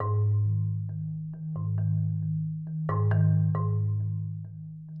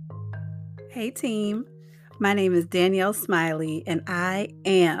Hey team, my name is Danielle Smiley and I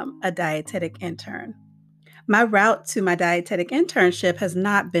am a dietetic intern. My route to my dietetic internship has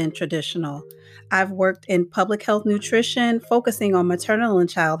not been traditional. I've worked in public health nutrition, focusing on maternal and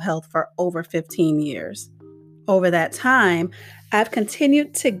child health for over 15 years. Over that time, I've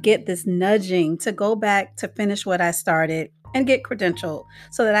continued to get this nudging to go back to finish what I started and get credentialed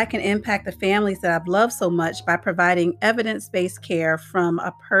so that I can impact the families that I've loved so much by providing evidence based care from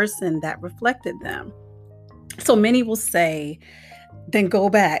a person that reflected them. So many will say, then go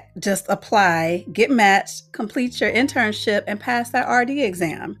back, just apply, get matched, complete your internship, and pass that RD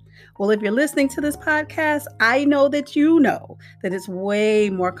exam. Well, if you're listening to this podcast, I know that you know that it's way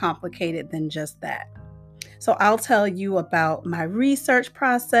more complicated than just that. So I'll tell you about my research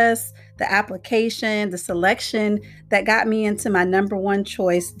process, the application, the selection that got me into my number one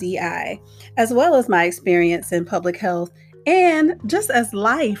choice, DI, as well as my experience in public health and just as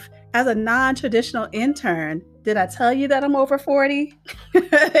life as a non traditional intern. Did I tell you that I'm over 40?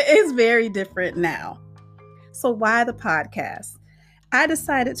 It's very different now. So, why the podcast? I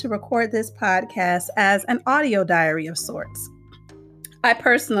decided to record this podcast as an audio diary of sorts. I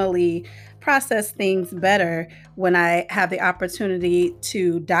personally process things better when I have the opportunity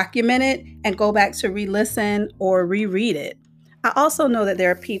to document it and go back to re-listen or reread it. I also know that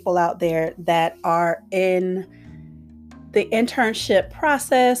there are people out there that are in the internship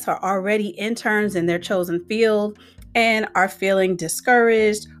process, are already interns in their chosen field, and are feeling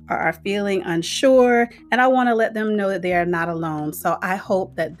discouraged or are feeling unsure. And I want to let them know that they are not alone. So I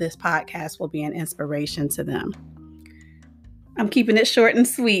hope that this podcast will be an inspiration to them. I'm keeping it short and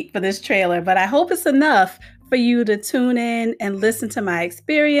sweet for this trailer, but I hope it's enough for you to tune in and listen to my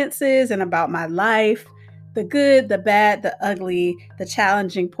experiences and about my life, the good, the bad, the ugly, the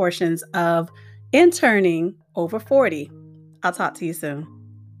challenging portions of interning over 40. I'll talk to you soon.